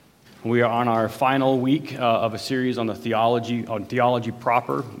We are on our final week of a series on theology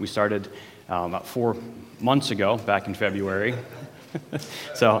proper. We started about 4 months ago, back in February.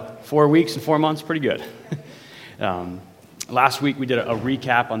 So 4 weeks and 4 months, pretty good. Last week we did a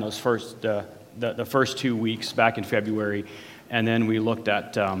recap on those the first 2 weeks back in February, and then we looked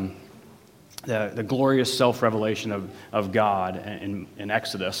at the glorious self-revelation of God in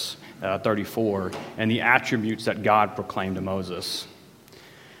Exodus 34, and the attributes that God proclaimed to Moses.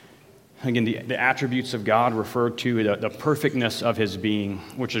 Again, the attributes of God refer to the perfectness of his being,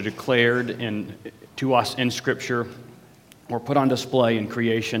 which are declared to us in Scripture, or put on display in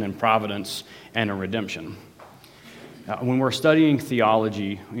creation and providence and in redemption. When we're studying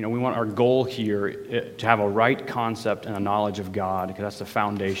theology, we want our goal here to have a right concept and a knowledge of God, because that's the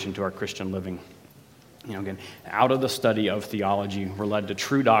foundation to our Christian living. Again, out of the study of theology, we're led to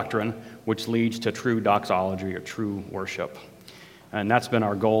true doctrine, which leads to true doxology or true worship. And that's been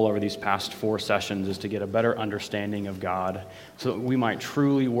our goal over these past 4 sessions, is to get a better understanding of God so that we might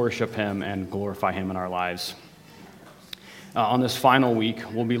truly worship him and glorify him in our lives. On this final week,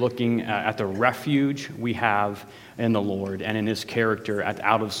 we'll be looking at the refuge we have in the Lord and in his character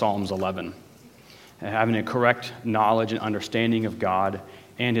out of Psalms 11. Having a correct knowledge and understanding of God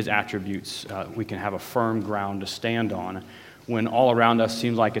and his attributes, we can have a firm ground to stand on when all around us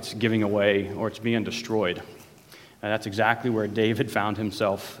seems like it's giving away or it's being destroyed. That's exactly where David found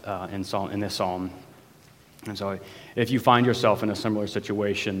himself in this psalm. And so if you find yourself in a similar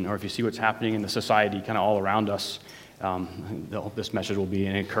situation, or if you see what's happening in the society kind of all around us, this message will be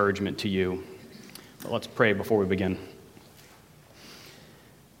an encouragement to you. But let's pray before we begin.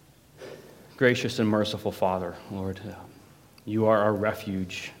 Gracious and merciful Father, Lord, you are our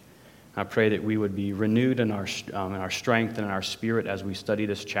refuge. I pray that we would be renewed in our strength and in our spirit as we study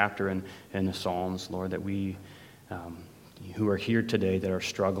this chapter in the Psalms, Lord, that we who are here today that are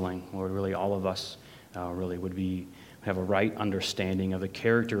struggling, Lord, really all of us really would have a right understanding of the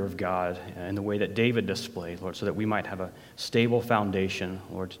character of God and the way that David displayed, Lord, so that we might have a stable foundation,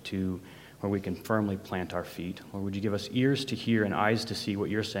 Lord, where we can firmly plant our feet. Lord, would you give us ears to hear and eyes to see what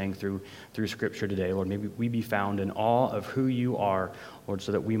you're saying through Scripture today, Lord. Maybe we be found in awe of who you are, Lord,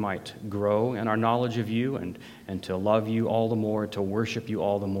 so that we might grow in our knowledge of you and to love you all the more, to worship you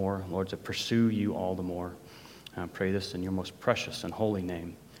all the more, Lord, to pursue you all the more. I pray this in your most precious and holy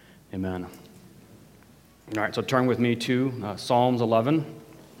name. Amen. All right, so turn with me to Psalms 11.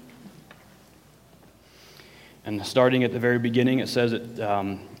 And starting at the very beginning, it says that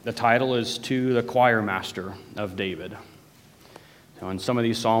the title is "To the Choir Master of David." So in some of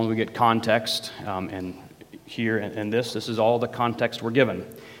these psalms, we get context, and here in this is all the context we're given.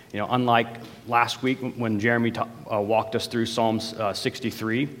 Unlike last week when Jeremy walked us through Psalms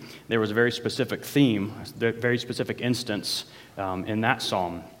 63, there was a very specific theme, a very specific instance in that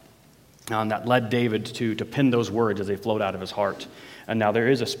psalm that led David to pen those words as they flowed out of his heart. And now there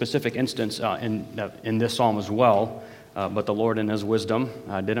is a specific instance in this psalm as well, but the Lord in his wisdom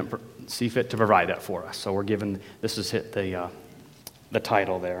didn't see fit to provide that for us. So we're given, this has hit the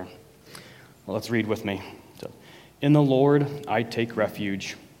title there. Well, let's read with me. So, in the Lord I take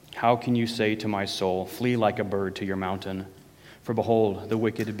refuge. How can you say to my soul, flee like a bird to your mountain? For behold, the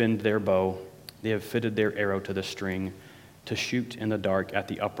wicked bend their bow. They have fitted their arrow to the string, to shoot in the dark at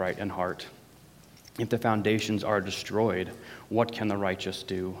the upright in heart. If the foundations are destroyed, what can the righteous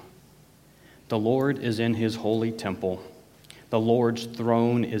do? The Lord is in his holy temple. The Lord's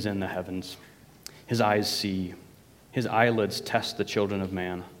throne is in the heavens. His eyes see. His eyelids test the children of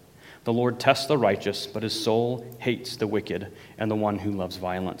man. The Lord tests the righteous, but his soul hates the wicked and the one who loves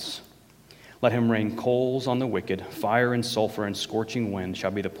violence. Let him rain coals on the wicked. Fire and sulfur and scorching wind shall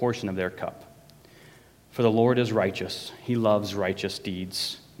be the portion of their cup. For the Lord is righteous. He loves righteous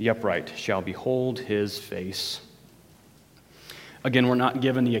deeds. The upright shall behold his face. Again, we're not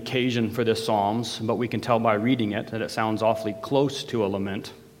given the occasion for this Psalms, but we can tell by reading it that it sounds awfully close to a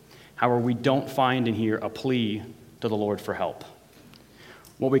lament. However, we don't find in here a plea to the Lord for help.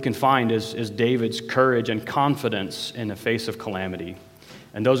 What we can find is David's courage and confidence in the face of calamity.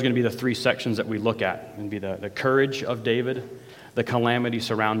 And those are going to be the 3 sections that we look at. It's going to be the courage of David, the calamity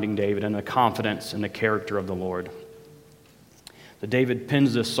surrounding David, and the confidence in the character of the Lord. So David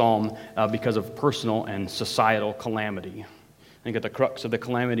pens this psalm because of personal and societal calamity. I think at the crux of the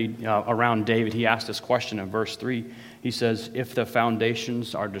calamity around David, he asked this question in verse 3. He says, if the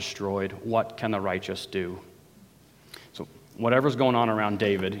foundations are destroyed, what can the righteous do? So whatever's going on around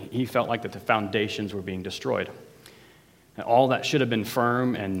David, he felt like that the foundations were being destroyed. And all that should have been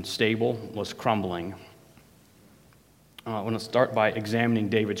firm and stable was crumbling. I want to start by examining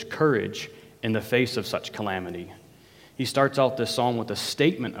David's courage in the face of such calamity. He starts out this psalm with a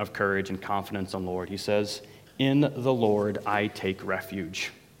statement of courage and confidence in the Lord. He says, "In the Lord I take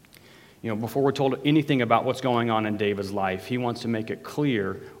refuge." Before we're told anything about what's going on in David's life, he wants to make it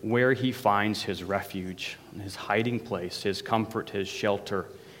clear where he finds his refuge, his hiding place, his comfort, his shelter,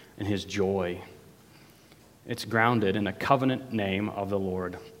 and his joy. It's grounded in the covenant name of the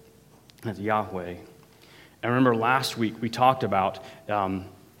Lord. That's Yahweh. And remember last week we talked about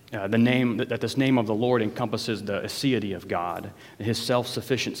the name, that this name of the Lord encompasses the aseity of God, his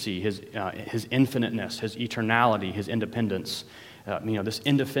self-sufficiency, his infiniteness, his eternality, his independence. This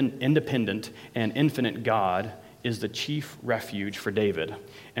independent and infinite God is the chief refuge for David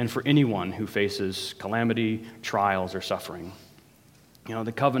and for anyone who faces calamity, trials, or suffering.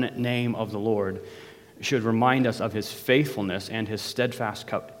 The covenant name of the Lord should remind us of his faithfulness and his steadfast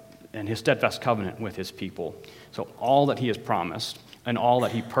covenant with his people. So all that he has promised and all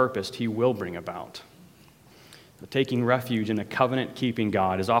that he purposed, he will bring about. Taking refuge in a covenant-keeping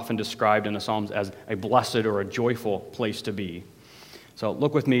God is often described in the Psalms as a blessed or a joyful place to be. So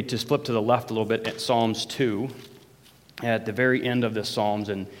look with me, just flip to the left a little bit at Psalms 2. At the very end of this Psalms,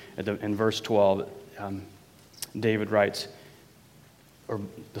 in verse 12, David writes, or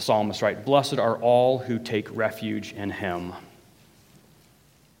the psalmist writes, "Blessed are all who take refuge in him."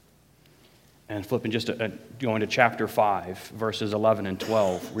 And flipping just going to chapter 5, verses 11 and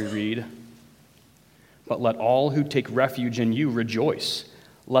 12, we read, "But let all who take refuge in you rejoice.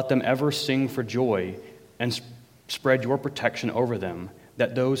 Let them ever sing for joy and spread your protection over them,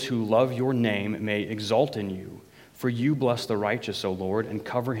 that those who love your name may exult in you. For you bless the righteous, O Lord, and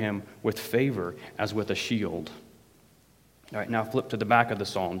cover him with favor as with a shield." All right, now flip to the back of the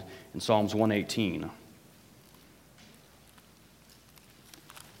Psalms in Psalms 118.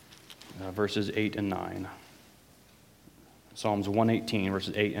 Verses 8 and 9. Psalms 118,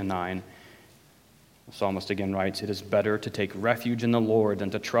 verses 8 and 9. The psalmist again writes, "It is better to take refuge in the Lord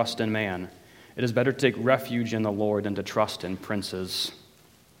than to trust in man. It is better to take refuge in the Lord than to trust in princes."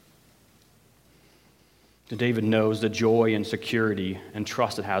 So David knows the joy and security and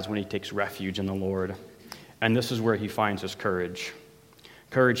trust it has when he takes refuge in the Lord. And this is where he finds his courage.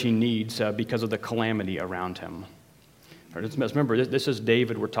 Courage he needs because of the calamity around him. Remember, this is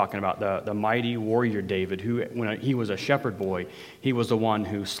David we're talking about, the mighty warrior David, who, when he was a shepherd boy, he was the one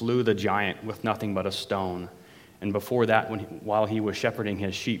who slew the giant with nothing but a stone. And before that, while he was shepherding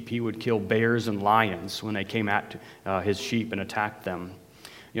his sheep, he would kill bears and lions when they came at his sheep and attacked them.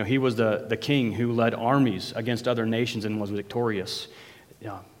 He was the king who led armies against other nations and was victorious.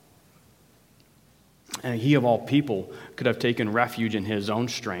 And he, of all people, could have taken refuge in his own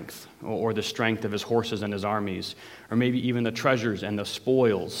strength or the strength of his horses and his armies, or maybe even the treasures and the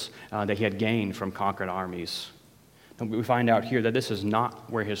spoils that he had gained from conquered armies. But we find out here that this is not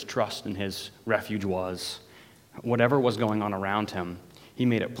where his trust and his refuge was. Whatever was going on around him, he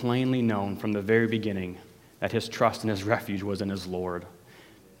made it plainly known from the very beginning that his trust and his refuge was in his Lord.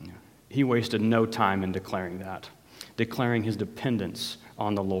 He wasted no time in declaring that, declaring his dependence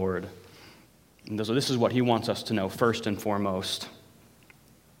on the Lord. And so this is what he wants us to know first and foremost.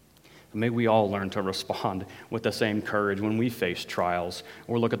 May we all learn to respond with the same courage when we face trials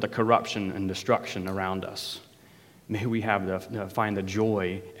or look at the corruption and destruction around us. May we find the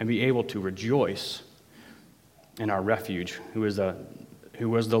joy and be able to rejoice in our refuge, who is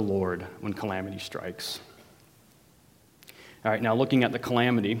the Lord when calamity strikes. All right, now looking at the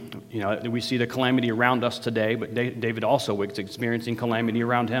calamity, we see the calamity around us today, but David also was experiencing calamity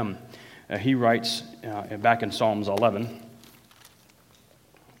around him. He writes back in Psalms 11,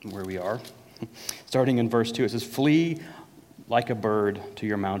 where we are, starting in verse 2, it says, "Flee like a bird to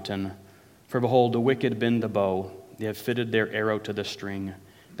your mountain, for behold, the wicked bend the bow. They have fitted their arrow to the string.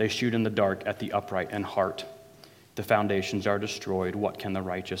 They shoot in the dark at the upright in heart. The foundations are destroyed. What can the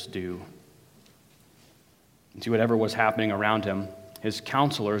righteous do?" And see, whatever was happening around him, his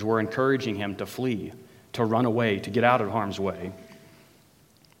counselors were encouraging him to flee, to run away, to get out of harm's way.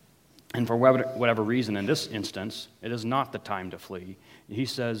 And for whatever reason, in this instance, it is not the time to flee. He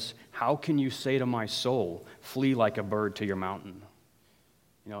says, "How can you say to my soul, flee like a bird to your mountain?"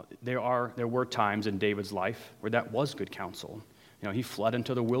 There were times in David's life where that was good counsel. He fled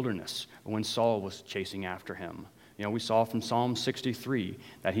into the wilderness when Saul was chasing after him. We saw from Psalm 63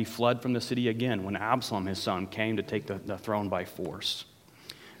 that he fled from the city again when Absalom, his son, came to take the throne by force.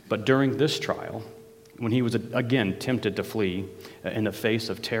 But during this trial, when he was again tempted to flee in the face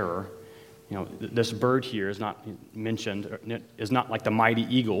of terror, this bird here is not mentioned, is not like the mighty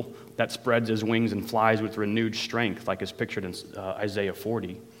eagle that spreads his wings and flies with renewed strength like is pictured in Isaiah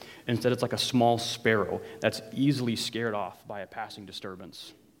 40. Instead, it's like a small sparrow that's easily scared off by a passing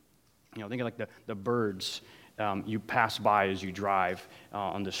disturbance. Think of like the birds you pass by as you drive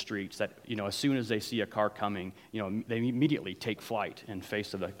on the streets, that, as soon as they see a car coming, they immediately take flight in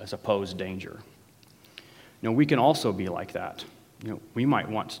face of a supposed danger. We can also be like that. We might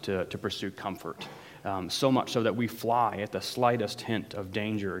want to pursue comfort, so much so that we fly at the slightest hint of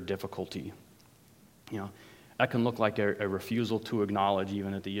danger or difficulty. That can look like a refusal to acknowledge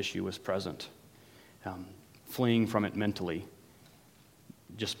even that the issue is present, fleeing from it mentally,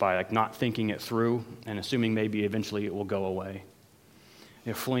 just by not thinking it through and assuming maybe eventually it will go away.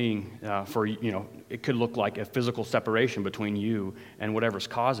 Fleeing it could look like a physical separation between you and whatever's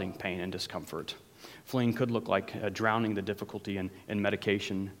causing pain and discomfort. Fleeing could look like drowning the difficulty in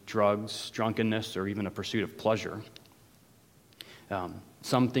medication, drugs, drunkenness, or even a pursuit of pleasure.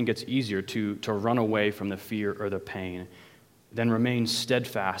 Some think it's easier to run away from the fear or the pain than remain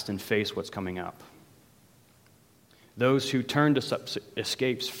steadfast and face what's coming up. Those who turn to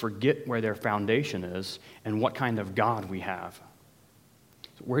escapes forget where their foundation is and what kind of God we have.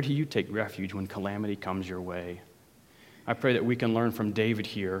 So where do you take refuge when calamity comes your way? I pray that we can learn from David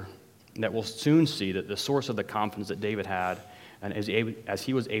here, that we'll soon see that the source of the confidence that David had, and as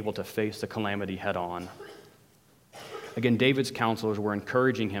he was able to face the calamity head on. Again, David's counselors were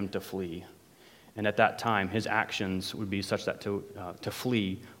encouraging him to flee. And at that time, his actions would be such that to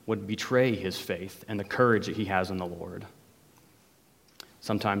flee would betray his faith and the courage that he has in the Lord.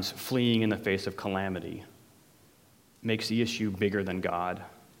 Sometimes fleeing in the face of calamity makes the issue bigger than God,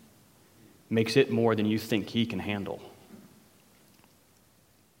 makes it more than you think he can handle.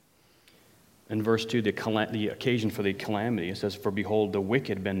 In verse 2, the occasion for the calamity, it says, "For behold, the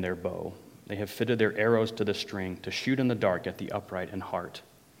wicked bend their bow. They have fitted their arrows to the string to shoot in the dark at the upright in heart."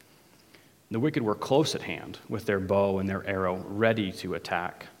 The wicked were close at hand with their bow and their arrow, ready to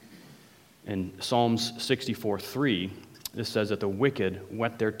attack. In Psalms 64:3, this says that the wicked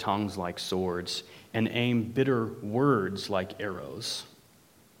whet their tongues like swords and aim bitter words like arrows.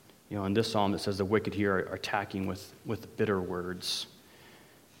 In this psalm, it says the wicked here are attacking with bitter words.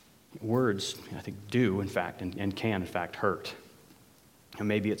 Words, I think, do, in fact, and can, in fact, hurt. And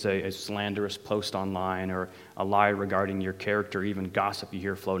maybe it's a slanderous post online or a lie regarding your character, even gossip you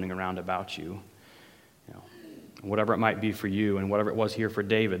hear floating around about you. Whatever it might be for you and whatever it was here for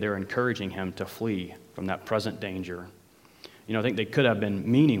David, they're encouraging him to flee from that present danger. I think they could have been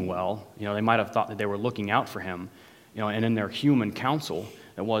meaning well. They might have thought that they were looking out for him, and in their human counsel,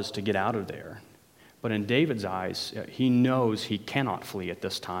 it was to get out of there. But in David's eyes, he knows he cannot flee at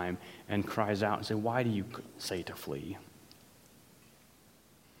this time and cries out and says, "Why do you say to flee?"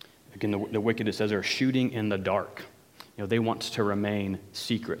 Again, the wicked, it says, are shooting in the dark. They want to remain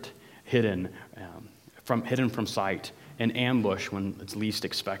secret, hidden from sight, and ambush when it's least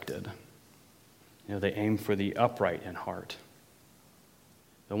expected. They aim for the upright in heart.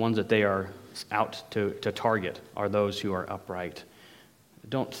 The ones that they are out to target are those who are upright.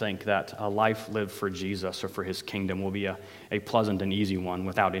 Don't think that a life lived for Jesus or for his kingdom will be a pleasant and easy one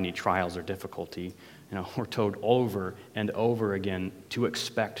without any trials or difficulty. We're told over and over again to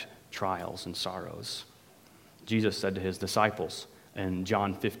expect trials and sorrows. Jesus said to his disciples in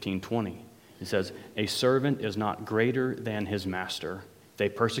John 15:20, he says, "A servant is not greater than his master. If they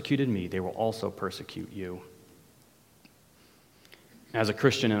persecuted me, they will also persecute you." As a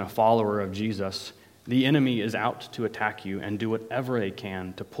Christian and a follower of Jesus, the enemy is out to attack you and do whatever they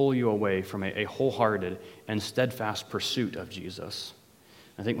can to pull you away from a wholehearted and steadfast pursuit of Jesus.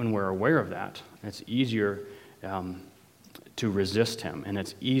 I think when we're aware of that, it's easier to resist him, and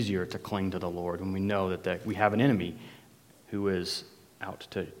it's easier to cling to the Lord when we know that we have an enemy who is out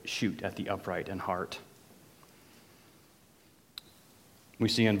to shoot at the upright in heart. We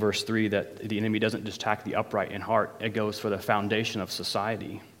see in verse 3 that the enemy doesn't just attack the upright in heart, it goes for the foundation of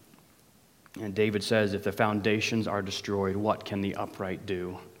society. And David says, if the foundations are destroyed, what can the upright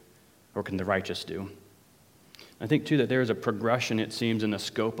do? Or can the righteous do? I think, too, that there is a progression, it seems, in the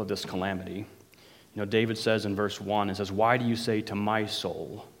scope of this calamity. David says in verse 1, it says, "Why do you say to my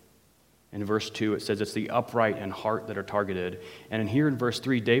soul?" In verse 2, it says it's the upright in heart that are targeted. And in here in verse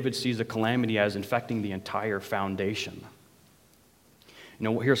 3, David sees the calamity as infecting the entire foundation.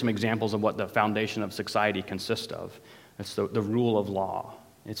 Here are some examples of what the foundation of society consists of. It's the rule of law.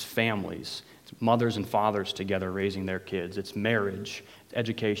 It's families. It's mothers and fathers together raising their kids. It's marriage, it's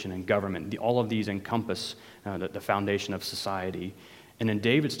education, and government. All of these encompass the foundation of society. And in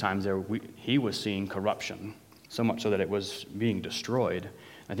David's times, he was seeing corruption, so much so that it was being destroyed.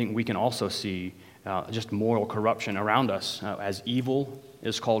 I think we can also see just moral corruption around us, as evil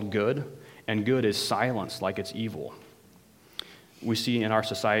is called good, and good is silenced like it's evil. We see in our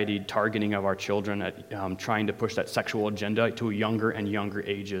society targeting of our children at trying to push that sexual agenda to younger and younger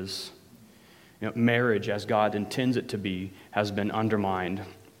ages. Marriage, as God intends it to be, has been undermined.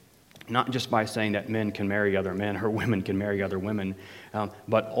 Not just by saying that men can marry other men or women can marry other women,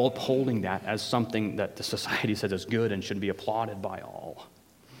 but upholding that as something that the society says is good and should be applauded by all.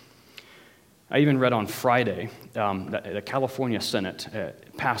 I even read on Friday that the California Senate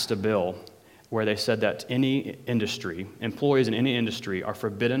passed a bill where they said that any industry, employees in any industry, are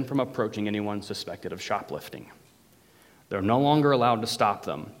forbidden from approaching anyone suspected of shoplifting. They're no longer allowed to stop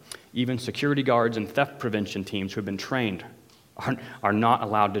them. Even security guards and theft prevention teams who have been trained are not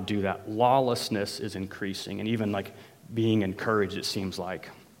allowed to do that. Lawlessness is increasing and even being encouraged, it seems like.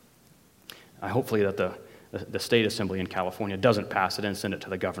 Hopefully that the state assembly in California doesn't pass it and send it to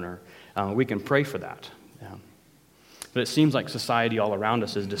the governor. We can pray for that. But it seems like society all around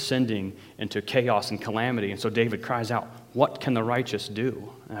us is descending into chaos and calamity. And so David cries out, what can the righteous do?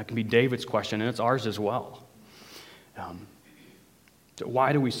 And that can be David's question, and it's ours as well. So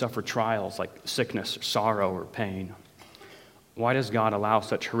why do we suffer trials like sickness, or sorrow, or pain? Why does God allow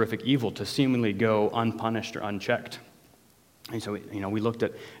such horrific evil to seemingly go unpunished or unchecked? And so, we looked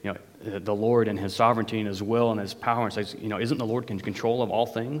at, the Lord and his sovereignty and his will and his power and says, isn't the Lord in control of all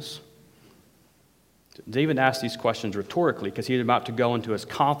things? David asked these questions rhetorically because he's about to go into his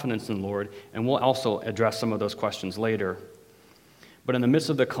confidence in the Lord, and we'll also address some of those questions later. But in the midst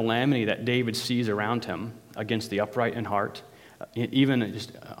of the calamity that David sees around him against the upright in heart, even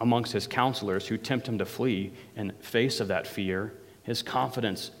just amongst his counselors who tempt him to flee in face of that fear, his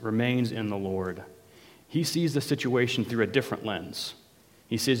confidence remains in the Lord. He sees the situation through a different lens.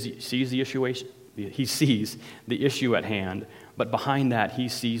 He sees the issue at hand, but behind that he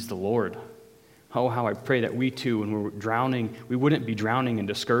sees the Lord. Oh, how I pray that we too, when we're drowning, we wouldn't be drowning in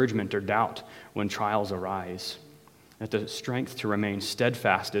discouragement or doubt when trials arise. That the strength to remain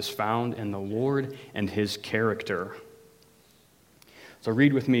steadfast is found in the Lord and his character. So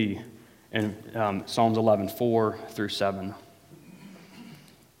read with me in Psalms 11, 4 through 7.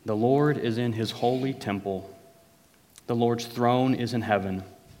 The Lord is in his holy temple. The Lord's throne is in heaven.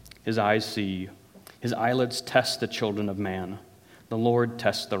 His eyes see. His eyelids test the children of man. The Lord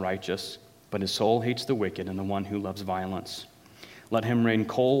tests the righteous, but his soul hates the wicked and the one who loves violence. Let him rain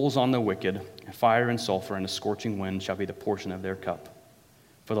coals on the wicked, fire and sulfur and a scorching wind shall be the portion of their cup.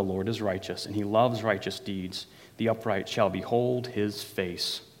 For the Lord is righteous, and he loves righteous deeds. The upright shall behold his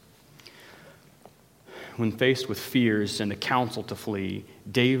face. When faced with fears and the counsel to flee,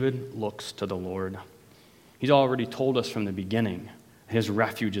 David looks to the Lord. He's already told us from the beginning his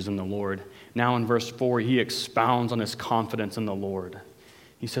refuge is in the Lord. Now in verse 4, he expounds on his confidence in the Lord.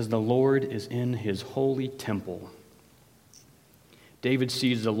 He says, the Lord is in his holy temple. David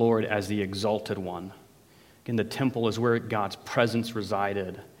sees the Lord as the exalted one. Again, the temple is where God's presence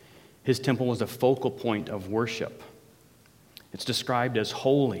resided. His temple was a focal point of worship. It's described as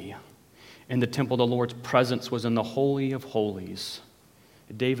holy. In the temple, the Lord's presence was in the Holy of Holies.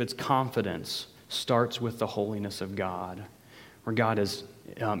 David's confidence starts with the holiness of God, where God is,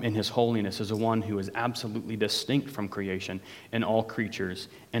 in his holiness, is the one who is absolutely distinct from creation and all creatures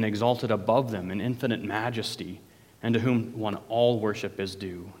and exalted above them in infinite majesty, and to whom all worship is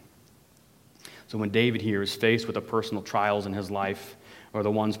due. So when David here is faced with the personal trials in his life or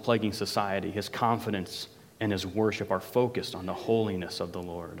the ones plaguing society, his confidence and his worship are focused on the holiness of the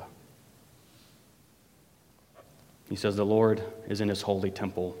Lord. He says, the Lord is in his holy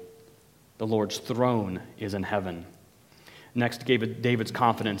temple. The Lord's throne is in heaven. Next, David's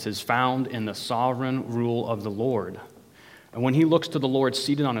confidence is found in the sovereign rule of the Lord. And when he looks to the Lord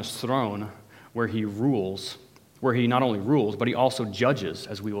seated on his throne, where he rules, where he not only rules, but he also judges,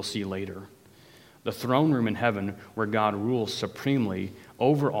 as we will see later. The throne room in heaven, where God rules supremely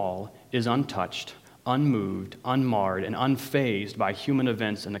over all, is untouched, unmoved, unmarred, and unfazed by human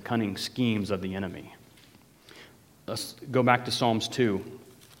events and the cunning schemes of the enemy. Let's go back to Psalms 2,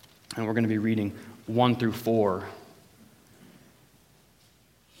 and we're going to be reading 1 through 4.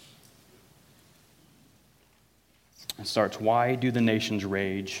 It starts, why do the nations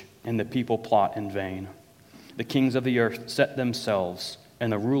rage and the people plot in vain? The kings of the earth set themselves,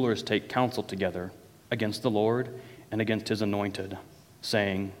 and the rulers take counsel together against the Lord and against his anointed,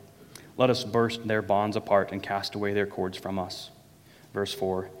 saying, let us burst their bonds apart and cast away their cords from us. Verse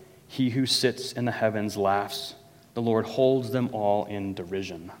 4, he who sits in the heavens laughs. The Lord holds them all in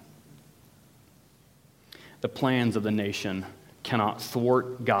derision. The plans of the nation cannot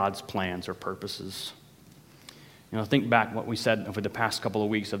thwart God's plans or purposes. Think back what we said over the past couple of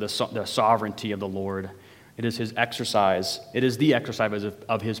weeks of the sovereignty of the Lord. It is his exercise. It is the exercise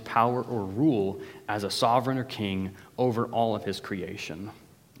of his power or rule as a sovereign or king over all of his creation.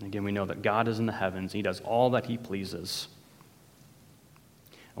 And again, we know that God is in the heavens. He does all that he pleases.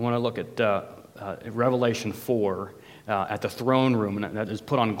 I want to look at Revelation 4 at the throne room, and that is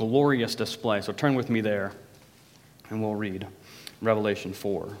put on glorious display. So turn with me there, and we'll read Revelation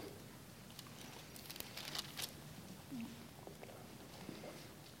 4.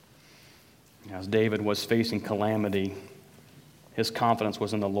 As David was facing calamity, his confidence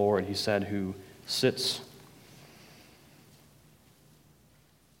was in the Lord. He said, who sits,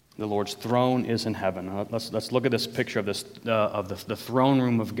 the Lord's throne is in heaven. Let's look at this picture of the throne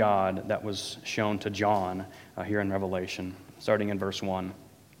room of God that was shown to John here in Revelation, starting in verse 1.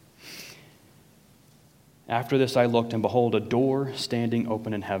 After this I looked, and behold, a door standing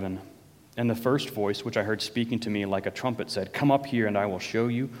open in heaven. And the first voice, which I heard speaking to me like a trumpet, said, Come up here, and I will show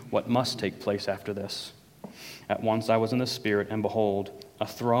you what must take place after this. At once I was in the Spirit, and behold, a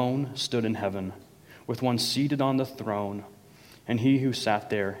throne stood in heaven, with one seated on the throne. And he who sat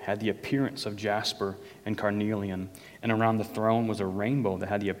there had the appearance of jasper and carnelian, and around the throne was a rainbow that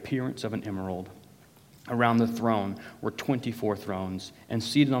had the appearance of an emerald. Around the throne were 24 thrones, and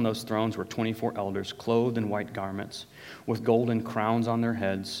seated on those thrones were 24 elders, clothed in white garments, with golden crowns on their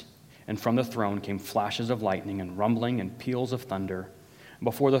heads. And from the throne came flashes of lightning and rumbling and peals of thunder.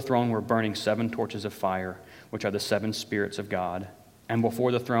 Before the throne were burning 7 torches of fire, which are the 7 spirits of God. And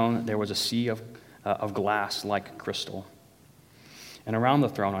before the throne there was a sea of glass like crystal. And around the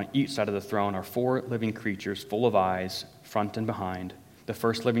throne, on each side of the throne, are 4 living creatures full of eyes, front and behind. The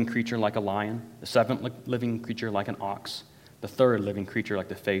first living creature like a lion, the 7th living creature like an ox, the 3rd living creature like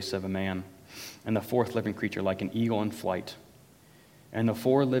the face of a man, and the 4th living creature like an eagle in flight. And the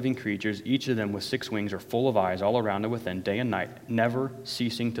 4 living creatures, each of them with 6 wings, are full of eyes all around and within, day and night, never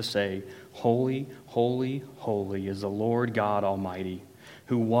ceasing to say, Holy, holy, holy is the Lord God Almighty,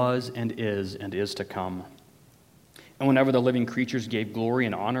 who was and is to come. And whenever the living creatures gave glory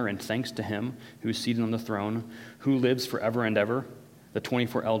and honor and thanks to him who is seated on the throne, who lives forever and ever, the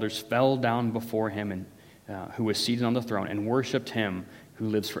 24 elders fell down before him and who was seated on the throne and worshipped him who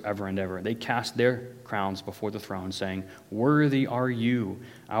lives forever and ever. They cast their crowns before the throne, saying, Worthy are you,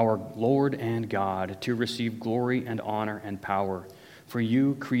 our Lord and God, to receive glory and honor and power. For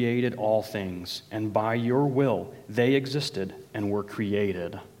you created all things, and by your will they existed and were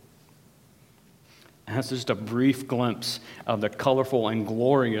created. And that's just a brief glimpse of the colorful and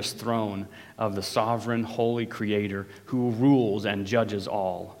glorious throne of the sovereign, holy Creator who rules and judges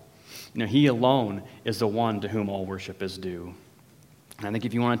all. He alone is the one to whom all worship is due. And I think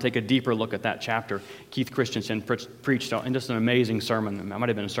if you want to take a deeper look at that chapter, Keith Christensen preached in just an amazing sermon. It might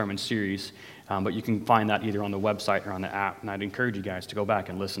have been a sermon series, but you can find that either on the website or on the app. And I'd encourage you guys to go back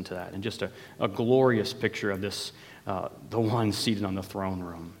and listen to that. And just a glorious picture of this, the one seated on the throne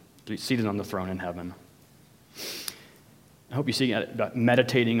room, seated on the throne in heaven. I hope you see that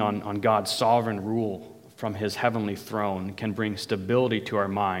meditating on God's sovereign rule from his heavenly throne can bring stability to our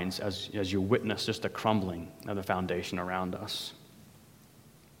minds as you witness just the crumbling of the foundation around us.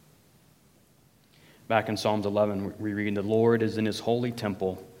 Back in Psalms 11, we read, The Lord is in his holy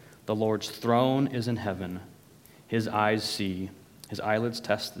temple. The Lord's throne is in heaven. His eyes see. His eyelids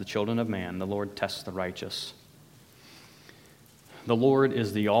test the children of man. The Lord tests the righteous. The Lord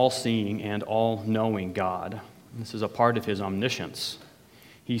is the all-seeing and all-knowing God. This is a part of his omniscience.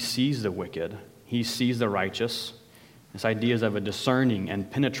 He sees the wicked. He sees the righteous. This idea is of a discerning and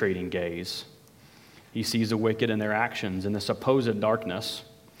penetrating gaze. He sees the wicked and their actions in the supposed darkness.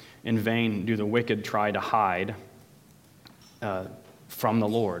 In vain do the wicked try to hide from the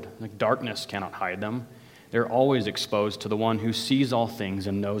Lord. Like darkness cannot hide them. They're always exposed to the one who sees all things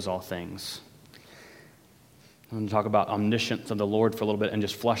and knows all things. I'm going to talk about omniscience of the Lord for a little bit and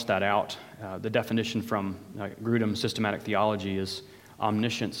just flesh that out. The definition from Grudem's systematic theology is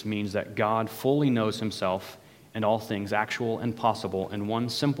omniscience means that God fully knows himself and all things actual and possible in one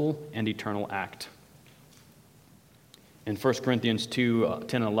simple and eternal act. In 1 Corinthians 2,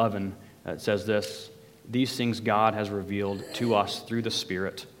 10 and 11, it says this, These things God has revealed to us through the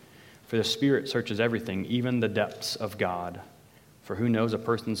Spirit. For the Spirit searches everything, even the depths of God. For who knows a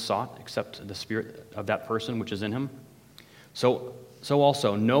person's thought except the spirit of that person which is in him? So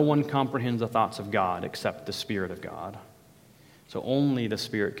also, no one comprehends the thoughts of God except the Spirit of God. So only the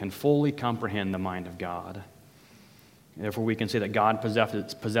Spirit can fully comprehend the mind of God. Therefore, we can say that God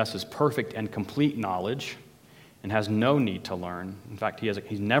possesses perfect and complete knowledge and has no need to learn. In fact,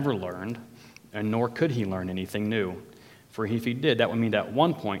 he's never learned, and nor could he learn anything new. For if he did, that would mean that at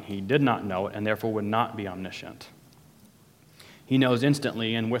one point he did not know it and therefore would not be omniscient. He knows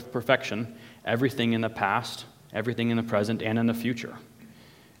instantly and with perfection everything in the past, everything in the present, and in the future.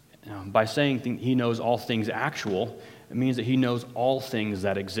 By saying he knows all things actual, it means that he knows all things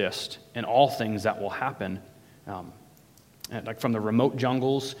that exist and all things that will happen Like from the remote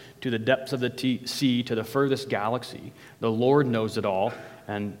jungles to the depths of the sea to the furthest galaxy, the Lord knows it all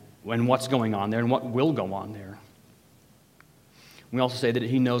and what's going on there and what will go on there. We also say that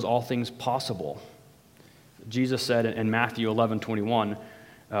he knows all things possible. Jesus said in Matthew 11:21,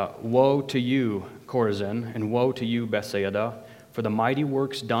 "Woe to you, Chorazin, and woe to you, Bethsaida, for the mighty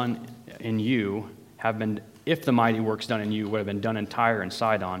works done in you have been, if the mighty works done in you would have been done in Tyre and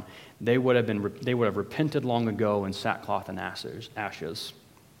Sidon, they would have repented long ago in sackcloth and ashes."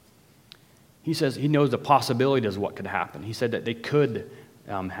 He says he knows the possibilities of what could happen. He said that they could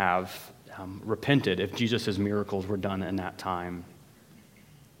have repented if Jesus' miracles were done in that time.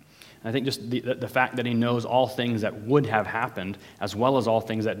 I think just the fact that he knows all things that would have happened, as well as all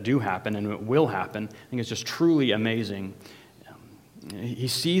things that do happen and will happen, I think it's just truly amazing. He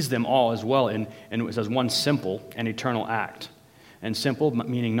sees them all as well, and it says one simple and eternal act. And simple,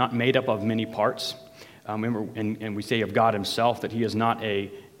 meaning not made up of many parts. Remember, and we say of God himself that he is not a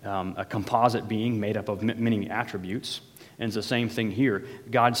composite being made up of many attributes. And it's the same thing here.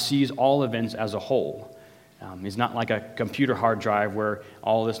 God sees all events as a whole. He's not like a computer hard drive where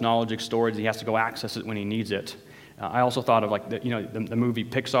all this knowledge is stored, he has to go access it when he needs it. I also thought of like the movie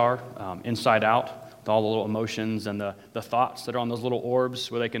Pixar, Inside Out, with all the little emotions and the thoughts that are on those little orbs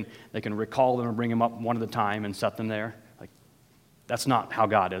where they can recall them and bring them up one at a time and set them there. Like, that's not how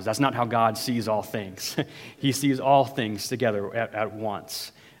God is. That's not how God sees all things. He sees all things together at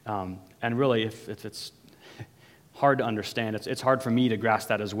once. And really, if it's hard to understand, it's hard for me to grasp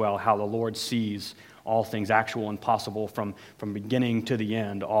that as well, how the Lord sees all things actual and possible from beginning to the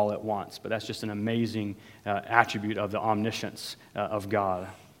end all at once. But that's just an amazing attribute of the omniscience of God.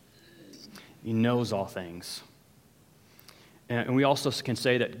 He knows all things. And we also can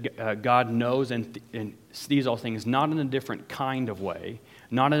say that God knows and sees all things not in a different kind of way,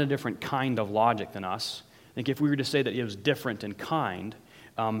 not in a different kind of logic than us. I think if we were to say that it was different in kind,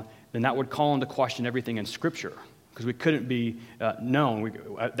 then that would call into question everything in Scripture, because we couldn't be known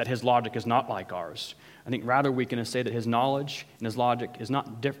that his logic is not like ours. I think rather we can say that his knowledge and his logic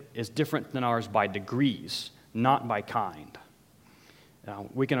is different than ours by degrees, not by kind.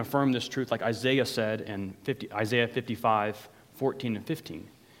 We can affirm this truth like Isaiah said in Isaiah 55, 14 and 15.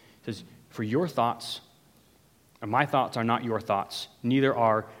 It says, "For your thoughts, or my thoughts are not your thoughts, neither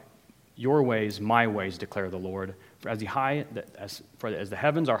are your ways my ways, declare the Lord. For as the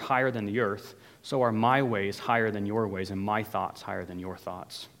heavens are higher than the earth, so are my ways higher than your ways, and my thoughts higher than your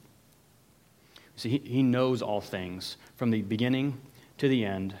thoughts." See, he knows all things from the beginning to the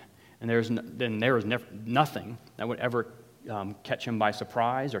end, and there is nothing that would ever catch him by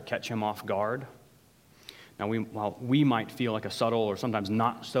surprise or catch him off guard. Now, while we might feel like a subtle or sometimes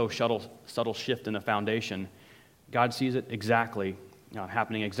not so subtle shift in the foundation, God sees it exactly,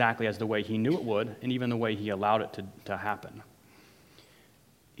 happening exactly as the way he knew it would, and even the way he allowed it to happen.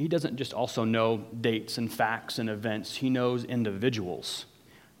 He doesn't just also know dates and facts and events. He knows individuals.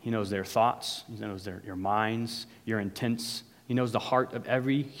 He knows their thoughts. He knows your minds, your intents. He knows the heart of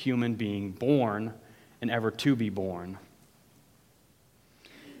every human being born and ever to be born.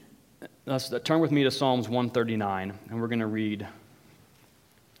 Let's turn with me to Psalms 139, and we're going to read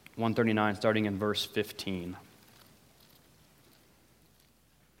 139 starting in verse 15.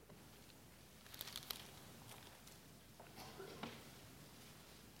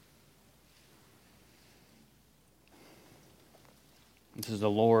 This is the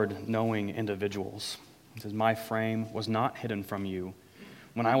Lord knowing individuals. It says, "My frame was not hidden from you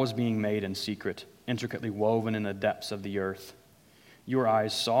when I was being made in secret, intricately woven in the depths of the earth. Your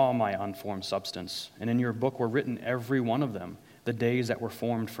eyes saw my unformed substance, and in your book were written every one of them, the days that were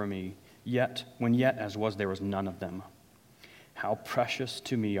formed for me, yet as was there was none of them. How precious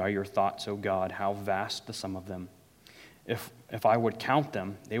to me are your thoughts, O God, how vast the sum of them. If I would count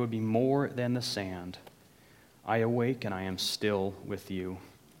them, they would be more than the sand. I awake and I am still with you."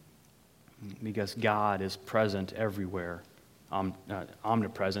 Because God is present everywhere,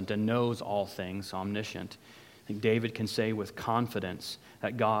 omnipresent, and knows all things, omniscient. I think David can say with confidence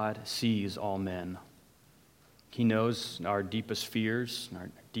that God sees all men. He knows our deepest fears, our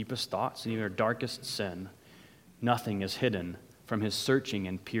deepest thoughts, and even our darkest sin. Nothing is hidden from his searching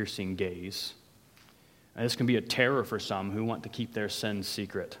and piercing gaze. And this can be a terror for some who want to keep their sins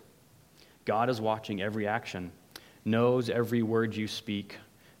secret. God is watching every action, knows every word you speak,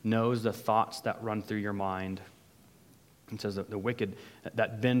 knows the thoughts that run through your mind. It says that the wicked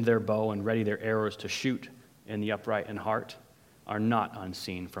that bend their bow and ready their arrows to shoot in the upright in heart are not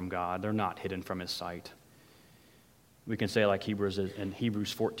unseen from God. They're not hidden from his sight. We can say like Hebrews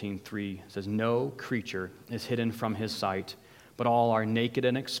 14:3 says, "No creature is hidden from his sight, but all are naked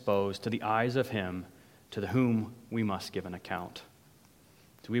and exposed to the eyes of him to whom we must give an account.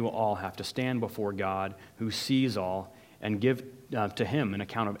 So we will all have to stand before God, who sees all, and give to him an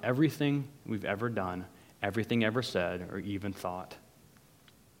account of everything we've ever done, everything ever said, or even thought.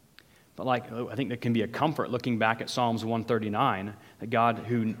 But I think there can be a comfort looking back at Psalms 139, that God,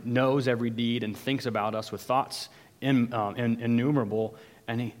 who knows every deed and thinks about us with thoughts innumerable,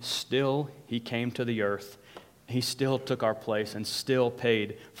 and he came to the earth. He still took our place and still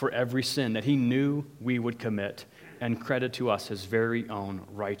paid for every sin that he knew we would commit, and credited to us his very own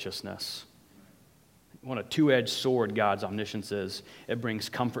righteousness. What a two-edged sword God's omniscience is. It brings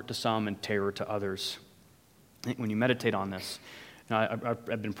comfort to some and terror to others. I think when you meditate on this,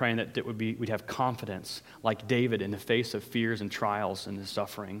 I've been praying that we'd have confidence like David in the face of fears and trials and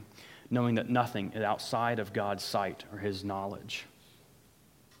suffering, knowing that nothing is outside of God's sight or his knowledge.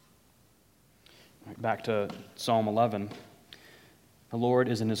 Back to Psalm 11. The Lord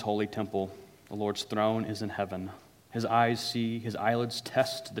is in his holy temple. The Lord's throne is in heaven. His eyes see, his eyelids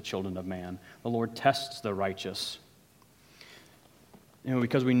test the children of man. The Lord tests the righteous.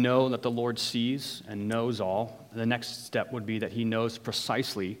 Because we know that the Lord sees and knows all, the next step would be that he knows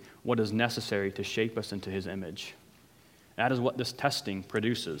precisely what is necessary to shape us into his image. That is what this testing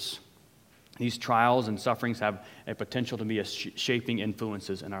produces. These trials and sufferings have a potential to be shaping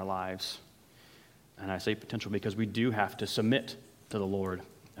influences in our lives. And I say potential because we do have to submit to the Lord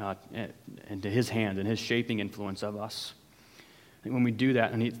and to his hand and his shaping influence of us. And when we do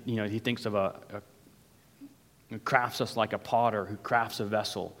that, and he thinks of who crafts us like a potter who crafts a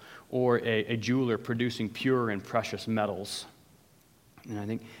vessel, or a jeweler producing pure and precious metals. And I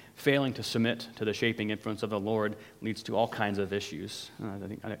think failing to submit to the shaping influence of the Lord leads to all kinds of issues.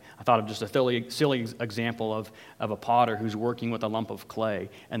 I thought of just a silly example of a potter who's working with a lump of clay,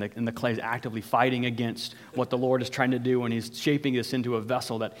 and the clay is actively fighting against what the Lord is trying to do, and he's shaping this into a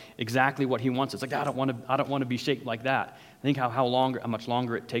vessel that exactly what he wants. It's like, I don't want to be shaped like that. I think how much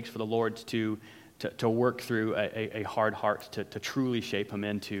longer it takes for the Lord to work through a hard heart to truly shape him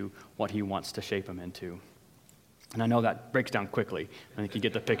into what he wants to shape him into. And I know that breaks down quickly. I think you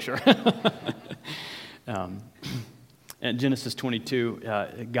get the picture. In Genesis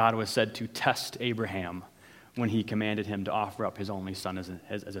 22, God was said to test Abraham when he commanded him to offer up his only son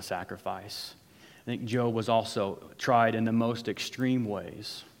as a sacrifice. I think Job was also tried in the most extreme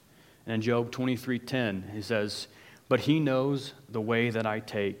ways. And in Job 23:10, he says, "But he knows the way that I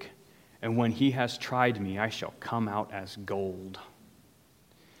take, and when he has tried me, I shall come out as gold."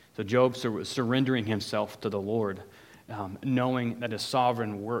 So Job was surrendering himself to the Lord, knowing that his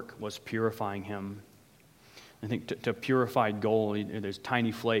sovereign work was purifying him. I think to purify gold, there's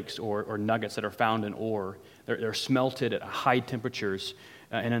tiny flakes or nuggets that are found in ore. They're smelted at high temperatures,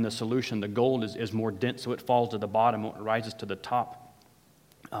 and in the solution, the gold is more dense, so it falls to the bottom. When it rises to the top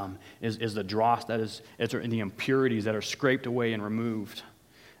is the dross, that is the impurities that are scraped away and removed.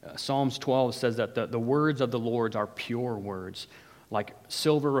 Psalms 12 says that the words of the Lord are pure words, like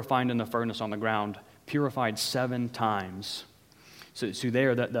silver refined in the furnace on the ground, purified 7 times. So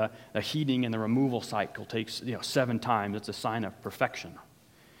there, the heating and the removal cycle takes 7 times. It's a sign of perfection,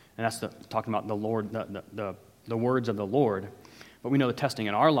 and that's talking about the Lord, the words of the Lord. But we know the testing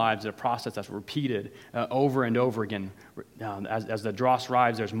in our lives is a process that's repeated over and over again. As the dross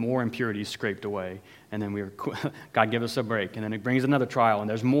rises, there's more impurities scraped away, and then God gives us a break, and then it brings another trial, and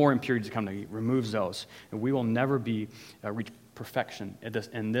there's more impurities to come. He removes those, and we will never reach perfection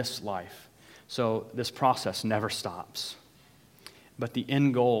in this life. So this process never stops. But the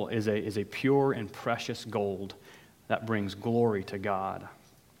end goal is a pure and precious gold that brings glory to God.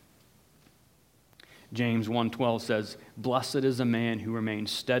 James 1:12 says, "Blessed is a man who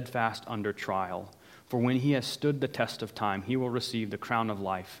remains steadfast under trial, for when he has stood the test of time, he will receive the crown of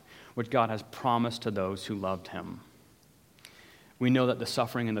life, which God has promised to those who loved him." We know that the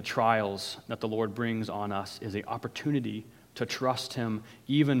suffering and the trials that the Lord brings on us is an opportunity to trust him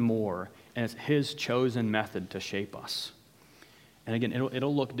even more, and it's his chosen method to shape us. And again,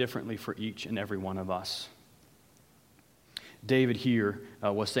 it'll look differently for each and every one of us. David here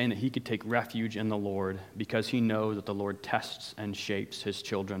was saying that he could take refuge in the Lord because he knows that the Lord tests and shapes his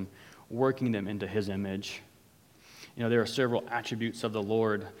children, working them into his image. There are several attributes of the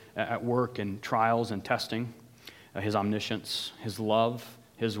Lord at work in trials and testing. His omniscience, his love,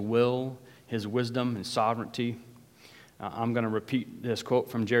 his will, his wisdom, his sovereignty. I'm going to repeat this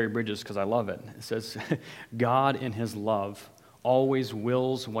quote from Jerry Bridges because I love it. It says, "God in his love always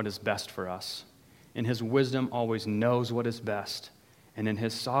wills what is best for us. In his wisdom always knows what is best, and in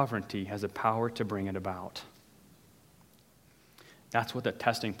his sovereignty has the power to bring it about." That's what the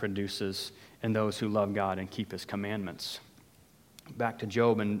testing produces in those who love God and keep his commandments. Back to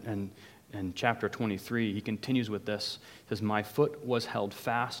Job and in chapter 23, he continues with this. He says, "My foot was held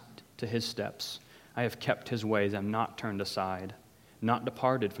fast to his steps. I have kept his ways, and not turned aside, not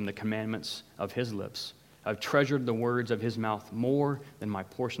departed from the commandments of his lips. I've treasured the words of his mouth more than my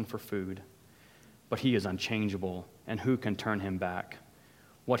portion for food. But he is unchangeable, and who can turn him back?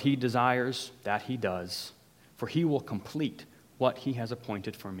 What he desires, that he does, for he will complete what he has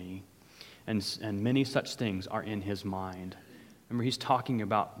appointed for me. And many such things are in his mind." Remember, he's talking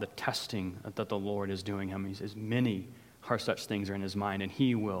about the testing that the Lord is doing him. He says, many are such things are in his mind, and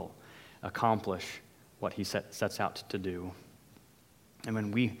he will accomplish what he sets out to do. And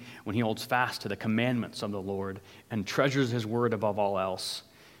when he holds fast to the commandments of the Lord and treasures his word above all else,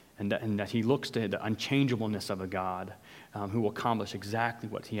 and that he looks to the unchangeableness of a God who will accomplish exactly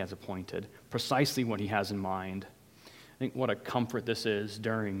what he has appointed, precisely what he has in mind. I think what a comfort this is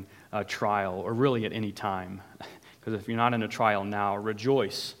during a trial, or really at any time. Because if you're not in a trial now,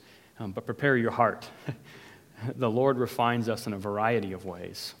 rejoice, but prepare your heart. The Lord refines us in a variety of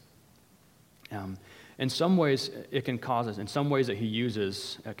ways. In some ways, it can cause us, in some ways that he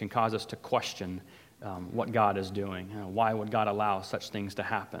uses, it can cause us to question what God is doing. Why would God allow such things to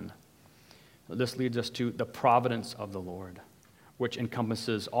happen? This leads us to the providence of the Lord, which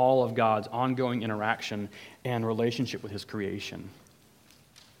encompasses all of God's ongoing interaction and relationship with his creation.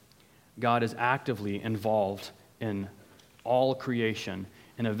 God is actively involved in all creation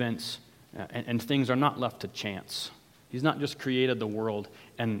and events, and things are not left to chance. He's not just created the world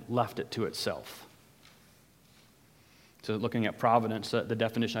and left it to itself. So looking at providence, the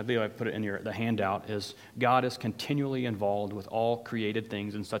definition, I believe I put it in the handout, is God is continually involved with all created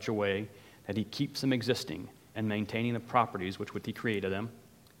things in such a way that he keeps them existing and maintaining the properties with which he created them,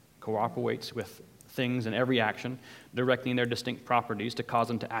 cooperates with things in every action, directing their distinct properties to cause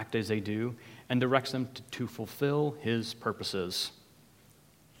them to act as they do, and directs them to fulfill his purposes.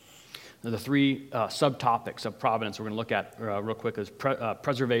 Now, the three subtopics of providence we're going to look at real quick is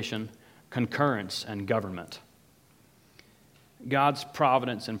preservation, concurrence, and government. God's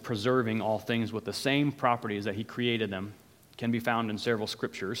providence in preserving all things with the same properties that he created them can be found in several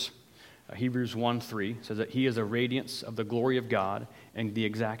scriptures. Hebrews 1:3 says that he is a radiance of the glory of God and the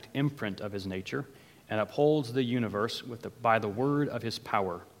exact imprint of his nature, and upholds the universe by the word of his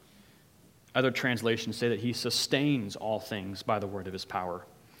power. Other translations say that he sustains all things by the word of his power.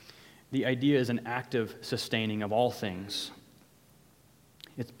 The idea is an active sustaining of all things.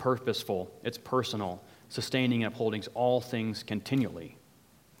 It's purposeful, it's personal, sustaining and upholding all things continually.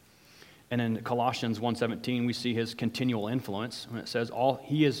 And in Colossians 1:17, we see his continual influence when it says,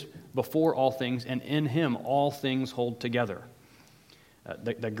 he is before all things, and in him all things hold together.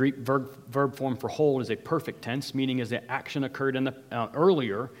 The Greek verb form for hold is a perfect tense, meaning is the action occurred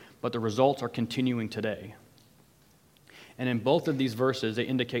earlier, but the results are continuing today. And in both of these verses, they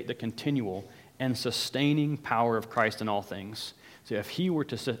indicate the continual and sustaining power of Christ in all things. So if he were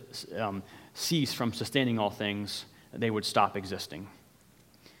to cease from sustaining all things, they would stop existing.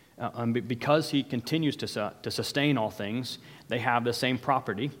 Because he continues to sustain all things, they have the same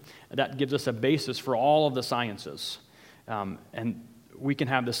property. That gives us a basis for all of the sciences. And we can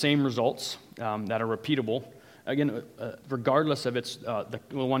have the same results that are repeatable. Again, regardless of the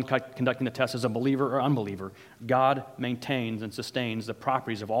one conducting the test is a believer or unbeliever, God maintains and sustains the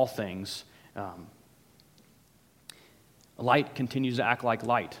properties of all things. Light continues to act like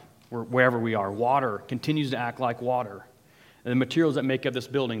light wherever we are. Water continues to act like water. And the materials that make up this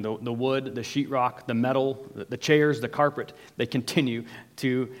building, the wood, the sheetrock, the metal, the chairs, the carpet, they continue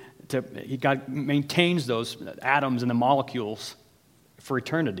God maintains those atoms and the molecules for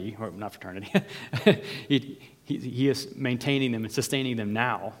eternity, or not for eternity. He is maintaining them and sustaining them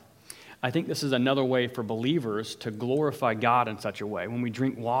now. I think this is another way for believers to glorify God in such a way. When we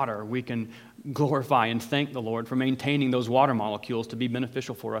drink water, we can glorify and thank the Lord for maintaining those water molecules to be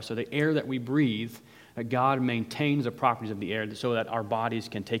beneficial for us. So the air that we breathe, that God maintains the properties of the air so that our bodies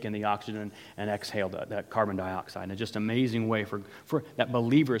can take in the oxygen and exhale that carbon dioxide. And it's just an amazing way for that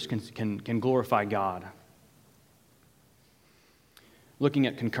believers can glorify God. Looking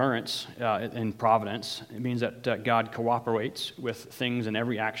at concurrence in providence, it means that God cooperates with things in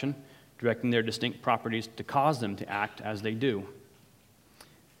every action, directing their distinct properties to cause them to act as they do.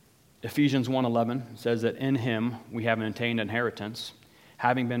 Ephesians 1:11 says that in him we have obtained inheritance,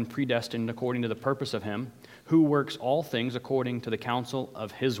 having been predestined according to the purpose of him, who works all things according to the counsel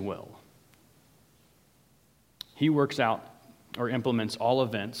of his will. He works out or implements all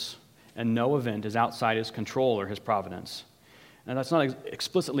events, and no event is outside his control or his providence. And that's not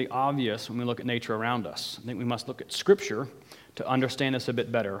explicitly obvious when we look at nature around us. I think we must look at Scripture to understand this a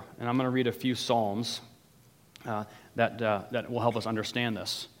bit better. And I'm going to read a few Psalms that will help us understand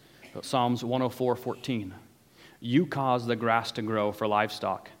this. Psalms 104:14. You cause the grass to grow for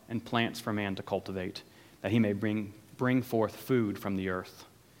livestock and plants for man to cultivate, that he may bring forth food from the earth.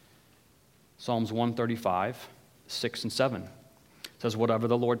 Psalms 135:6 and 7 says, whatever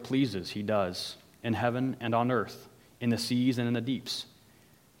the Lord pleases, he does, in heaven and on earth, in the seas and in the deeps.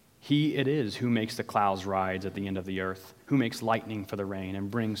 He it is who makes the clouds rise at the end of the earth, who makes lightning for the rain and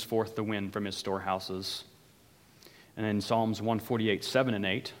brings forth the wind from his storehouses. And in Psalms 148:7 and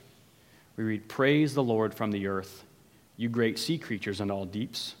 8, we read, praise the Lord from the earth, you great sea creatures and all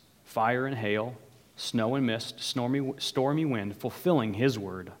deeps, fire and hail, snow and mist, stormy wind, fulfilling his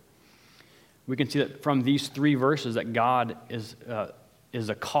word. We can see that from these three verses that God is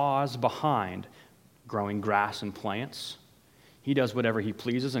a cause behind growing grass and plants. He does whatever he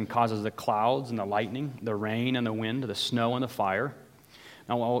pleases and causes the clouds and the lightning, the rain and the wind, the snow and the fire.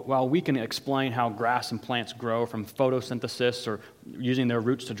 Now, while we can explain how grass and plants grow from photosynthesis or using their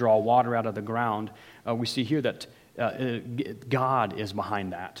roots to draw water out of the ground, we see here that God is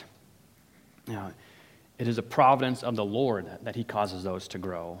behind that. It is a providence of the Lord that he causes those to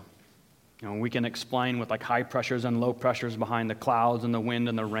grow. We can explain with like high pressures and low pressures behind the clouds and the wind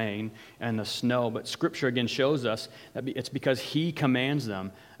and the rain and the snow, but Scripture again shows us that it's because he commands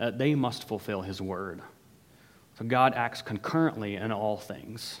them that they must fulfill his word. So God acts concurrently in all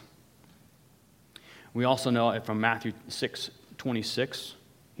things. We also know it from Matthew 6:26.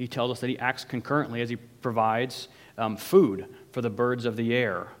 He tells us that he acts concurrently as he provides food for the birds of the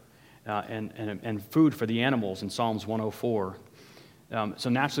air and food for the animals in Psalms 104. So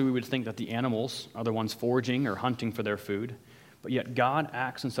naturally we would think that the animals are the ones foraging or hunting for their food, but yet God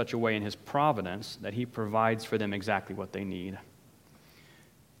acts in such a way in his providence that he provides for them exactly what they need.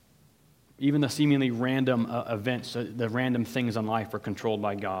 Even the seemingly random events, the random things in life are controlled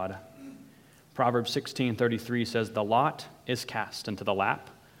by God. Proverbs 16:33 says, the lot is cast into the lap,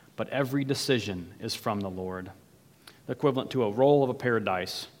 but every decision is from the Lord. The equivalent to a roll of a pair of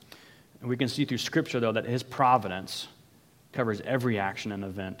dice. And we can see through Scripture, though, that his providence covers every action and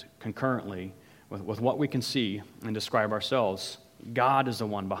event concurrently with what we can see and describe ourselves. God is the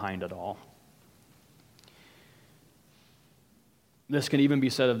one behind it all. This can even be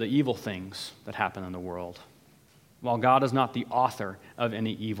said of the evil things that happen in the world. While God is not the author of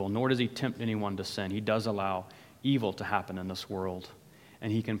any evil, nor does he tempt anyone to sin, he does allow evil to happen in this world.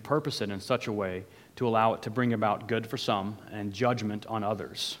 And he can purpose it in such a way to allow it to bring about good for some and judgment on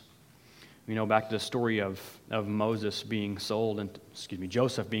others. We know back to the story of Joseph being sold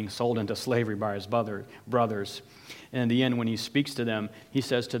into slavery by his brothers. And in the end, when he speaks to them, he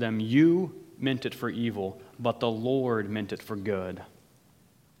says to them, you meant it for evil, but the Lord meant it for good.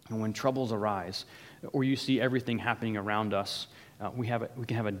 And when troubles arise, or you see everything happening around us, we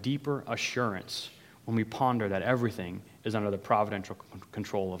can have a deeper assurance when we ponder that everything is under the providential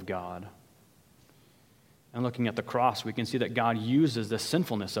control of God. And looking at the cross, we can see that God uses the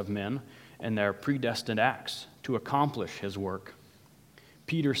sinfulness of men and their predestined acts to accomplish his work.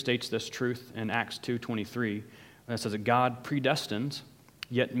 Peter states this truth in Acts 2:23, and it says that God predestines,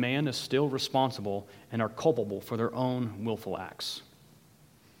 yet man is still responsible and are culpable for their own willful acts.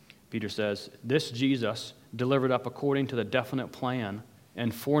 Peter says, this Jesus, delivered up according to the definite plan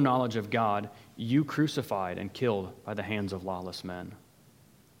and foreknowledge of God, you crucified and killed by the hands of lawless men.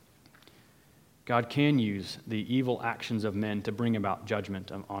 God can use the evil actions of men to bring about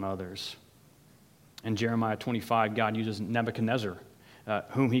judgment on others. In Jeremiah 25, God uses Nebuchadnezzar,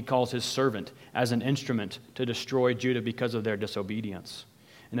 whom he calls his servant, as an instrument to destroy Judah because of their disobedience.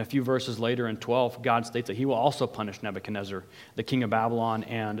 And a few verses later in 12, God states that he will also punish Nebuchadnezzar, the king of Babylon,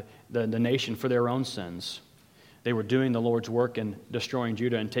 and the nation for their own sins. They were doing the Lord's work in destroying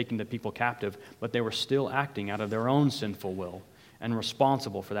Judah and taking the people captive, but they were still acting out of their own sinful will and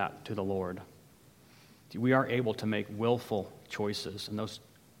responsible for that to the Lord. We are able to make willful choices, and those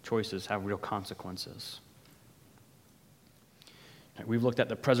choices have real consequences. We've looked at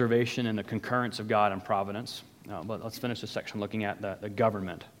the preservation and the concurrence of God and providence, but let's finish this section looking at the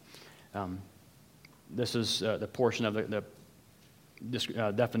government. This is the portion of the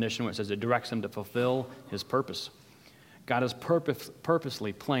definition where it says it directs him to fulfill his purpose. God has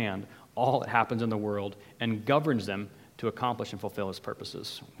purposely planned all that happens in the world and governs them to accomplish and fulfill his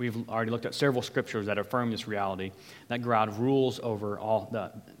purposes. We've already looked at several scriptures that affirm this reality, that God rules over all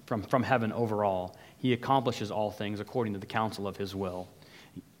from heaven over all. He accomplishes all things according to the counsel of his will.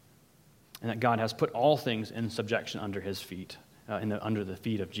 And that God has put all things in subjection under his feet, under the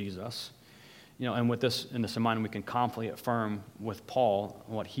feet of Jesus. And with this in mind, we can confidently affirm with Paul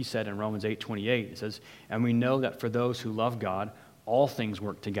what he said in Romans 8:28. It says, and we know that for those who love God, all things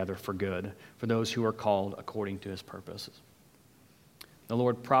work together for good, for those who are called according to his purposes. The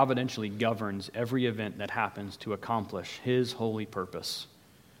Lord providentially governs every event that happens to accomplish his holy purpose.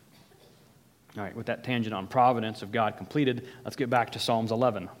 All right, with that tangent on providence of God completed, let's get back to Psalms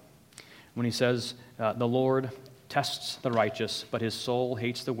 11. When he says, the Lord tests the righteous, but his soul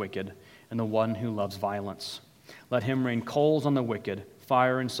hates the wicked and the one who loves violence. Let him rain coals on the wicked,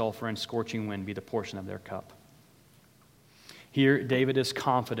 fire and sulfur and scorching wind be the portion of their cup. Here, David is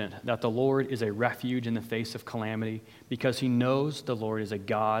confident that the Lord is a refuge in the face of calamity because he knows the Lord is a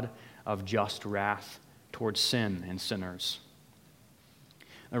God of just wrath towards sin and sinners.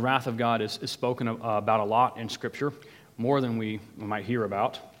 The wrath of God is spoken about a lot in Scripture, more than we might hear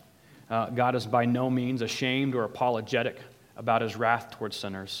about. God is by no means ashamed or apologetic about his wrath towards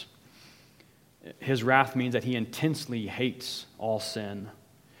sinners. His wrath means that he intensely hates all sin.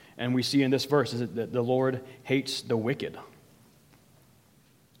 And we see in this verse that the Lord hates the wicked.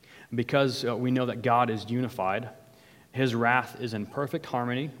 Because we know that God is unified, his wrath is in perfect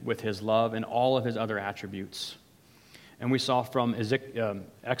harmony with his love and all of his other attributes. And we saw from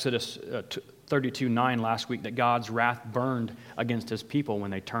Exodus 32:9 last week that God's wrath burned against his people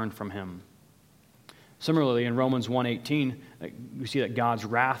when they turned from him. Similarly, in Romans 1:18, we see that God's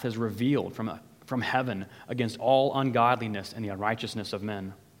wrath is revealed from heaven against all ungodliness and the unrighteousness of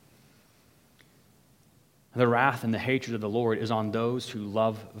men. The wrath and the hatred of the Lord is on those who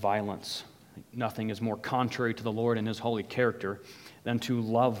love violence. Nothing is more contrary to the Lord and his holy character than to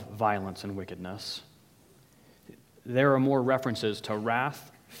love violence and wickedness. There are more references to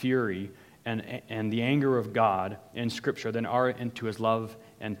wrath, fury, and the anger of God in Scripture than are into his love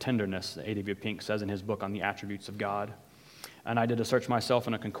and tenderness, A.W. Pink says in his book on the attributes of God. And I did a search myself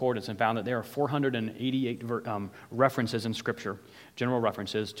in a concordance and found that there are 488 references in Scripture, general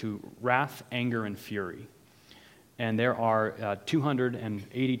references to wrath, anger, and fury. And there are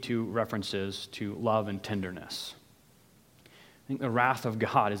 282 references to love and tenderness. I think the wrath of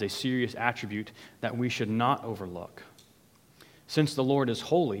God is a serious attribute that we should not overlook. Since the Lord is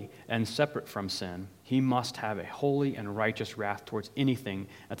holy and separate from sin, he must have a holy and righteous wrath towards anything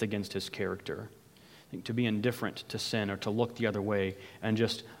that's against his character. I think to be indifferent to sin or to look the other way and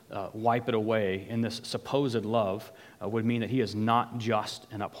just wipe it away in this supposed love would mean that he is not just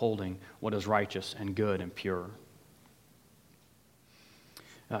in upholding what is righteous and good and pure.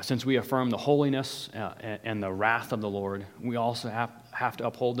 Since we affirm the holiness and the wrath of the Lord, we also have to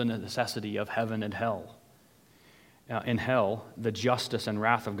uphold the necessity of heaven and hell. In hell, the justice and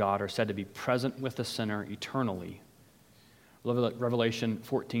wrath of God are said to be present with the sinner eternally. Revelation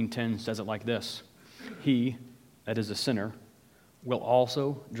 14:10 says it like this: he, that is a sinner, will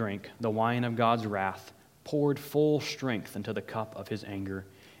also drink the wine of God's wrath, poured full strength into the cup of his anger,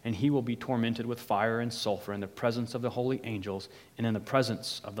 and he will be tormented with fire and sulfur in the presence of the holy angels and in the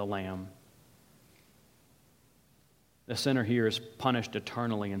presence of the Lamb. The sinner here is punished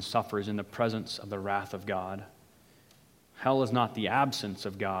eternally and suffers in the presence of the wrath of God. Hell is not the absence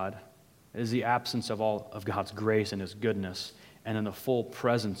of God. It is the absence of all of God's grace and his goodness and in the full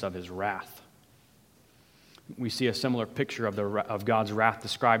presence of his wrath. We see a similar picture of God's wrath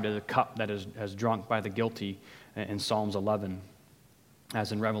described as a cup that is drunk by the guilty in Psalms 11.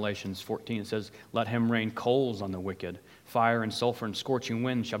 As in Revelations 14, it says, let him rain coals on the wicked. Fire and sulfur and scorching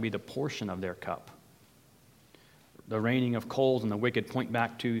wind shall be the portion of their cup. The raining of coals on the wicked point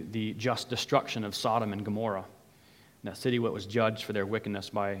back to the just destruction of Sodom and Gomorrah. That city was judged for their wickedness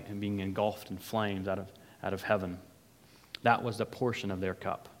by being engulfed in flames out of heaven. That was the portion of their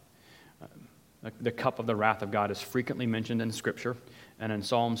cup. The cup of the wrath of God is frequently mentioned in Scripture, and in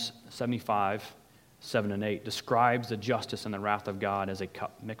Psalms 75, 7 and 8 describes the justice and the wrath of God as a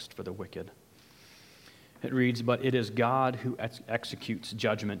cup mixed for the wicked. It reads, but it is God who executes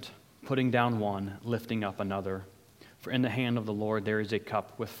judgment, putting down one, lifting up another. For in the hand of the Lord there is a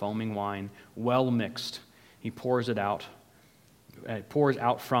cup with foaming wine, well mixed. He pours out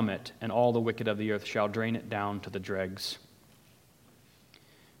from it, and all the wicked of the earth shall drain it down to the dregs.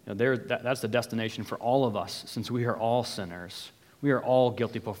 That's the destination for all of us, since we are all sinners. We are all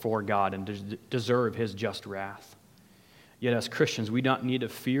guilty before God and deserve his just wrath. Yet as Christians, we don't need to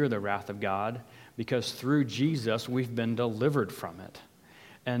fear the wrath of God because through Jesus, we've been delivered from it.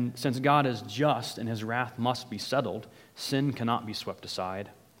 And since God is just and his wrath must be settled, sin cannot be swept aside.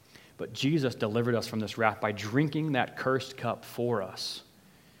 But Jesus delivered us from this wrath by drinking that cursed cup for us.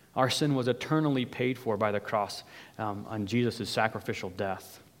 Our sin was eternally paid for by the cross on Jesus' sacrificial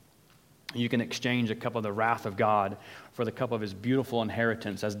death. You can exchange a cup of the wrath of God for the cup of his beautiful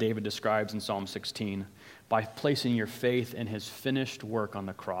inheritance, as David describes in Psalm 16, by placing your faith in his finished work on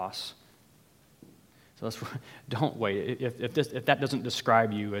the cross. So don't wait. If that doesn't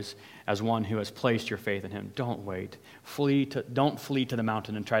describe you as one who has placed your faith in him, don't wait. Don't flee to the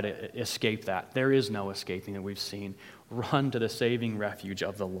mountain and try to escape that. There is no escaping that we've seen. Run to the saving refuge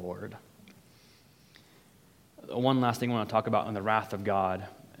of the Lord. One last thing I want to talk about on the wrath of God.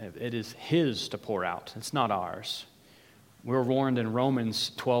 It is his to pour out. It's not ours. We're warned in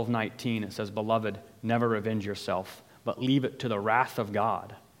Romans 12:19. It says, "Beloved, never revenge yourself, but leave it to the wrath of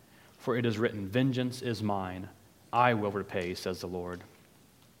God. For it is written, 'Vengeance is mine, I will repay,' says the Lord."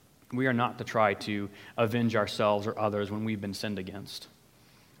 We are not to try to avenge ourselves or others when we've been sinned against.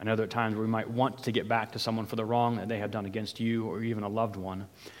 I know there are times where we might want to get back to someone for the wrong that they have done against you or even a loved one,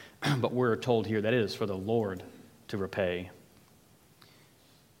 but we're told here that it is for the Lord to repay.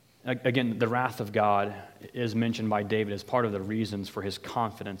 Again, the wrath of God is mentioned by David as part of the reasons for his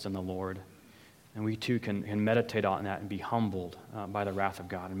confidence in the Lord. And we too can meditate on that and be humbled by the wrath of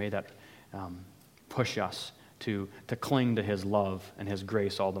God. And may that push us to cling to his love and his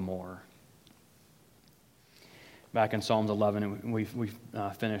grace all the more. Back in Psalms 11, and we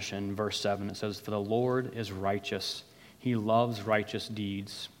finish in verse 7. It says, "For the Lord is righteous. He loves righteous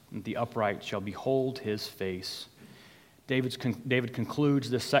deeds. And the upright shall behold his face." David concludes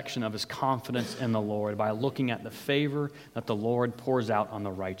this section of his confidence in the Lord by looking at the favor that the Lord pours out on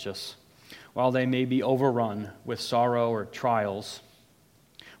the righteous. While they may be overrun with sorrow or trials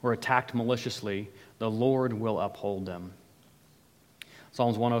or attacked maliciously, the Lord will uphold them.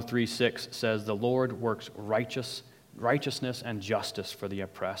 Psalms 103:6 says, "The Lord works righteousness and justice for the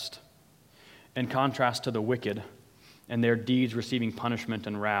oppressed." In contrast to the wicked and their deeds receiving punishment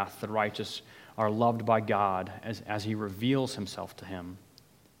and wrath, the righteous are loved by God as he reveals himself to them,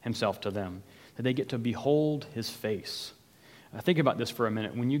 that they get to behold his face. Think about this for a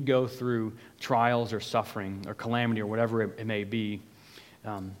minute. When you go through trials or suffering or calamity or whatever it may be,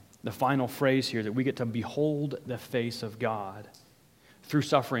 the final phrase here, that we get to behold the face of God. Through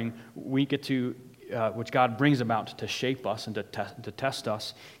suffering, we get to, which God brings about to shape us and to test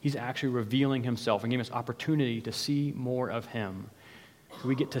us, he's actually revealing himself and giving us opportunity to see more of him.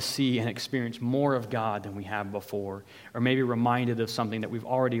 We get to see and experience more of God than we have before, or maybe reminded of something that we've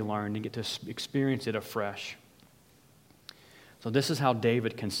already learned and get to experience it afresh. So this is how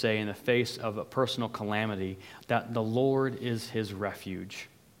David can say in the face of a personal calamity that the Lord is his refuge.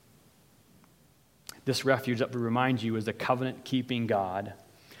 This refuge, that we remind you, is the covenant-keeping God,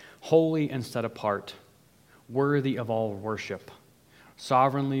 holy and set apart, worthy of all worship,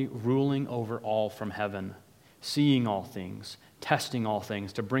 sovereignly ruling over all from heaven, seeing all things, testing all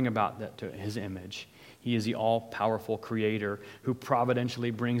things to bring about that to his image. He is the all-powerful creator who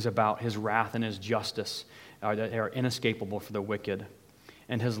providentially brings about his wrath and his justice that are inescapable for the wicked.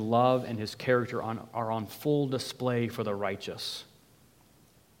 And his love and his character are on full display for the righteous.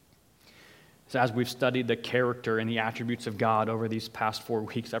 So as we've studied the character and the attributes of God over these past 4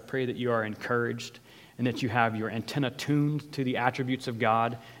 weeks, I pray that you are encouraged and that you have your antenna tuned to the attributes of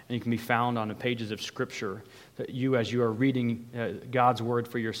God, and you can be found on the pages of Scripture, that you, as you are reading God's Word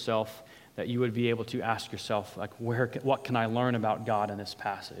for yourself, that you would be able to ask yourself, like, what can I learn about God in this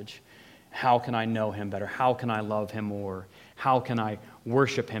passage? How can I know him better? How can I love him more? How can I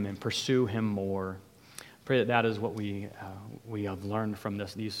worship him and pursue him more? Pray that is what we have learned from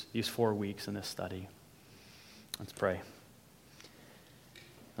these 4 weeks in this study. Let's pray.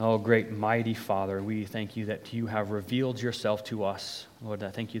 Oh, great, mighty Father, we thank you that you have revealed yourself to us. Lord,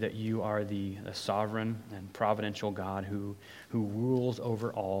 I thank you that you are the sovereign and providential God who rules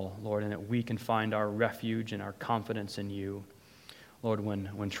over all, Lord, and that we can find our refuge and our confidence in you. Lord,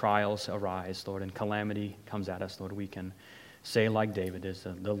 when trials arise, Lord, and calamity comes at us, Lord, we can say like David is,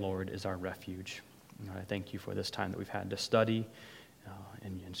 the Lord is our refuge. Lord, I thank you for this time that we've had to study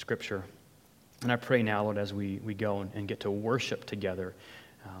in Scripture. And I pray now, Lord, as we go and get to worship together,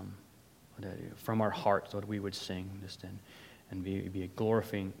 from our hearts, Lord, we would sing just and be a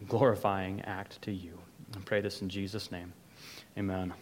glorifying act to you. I pray this in Jesus' name. Amen.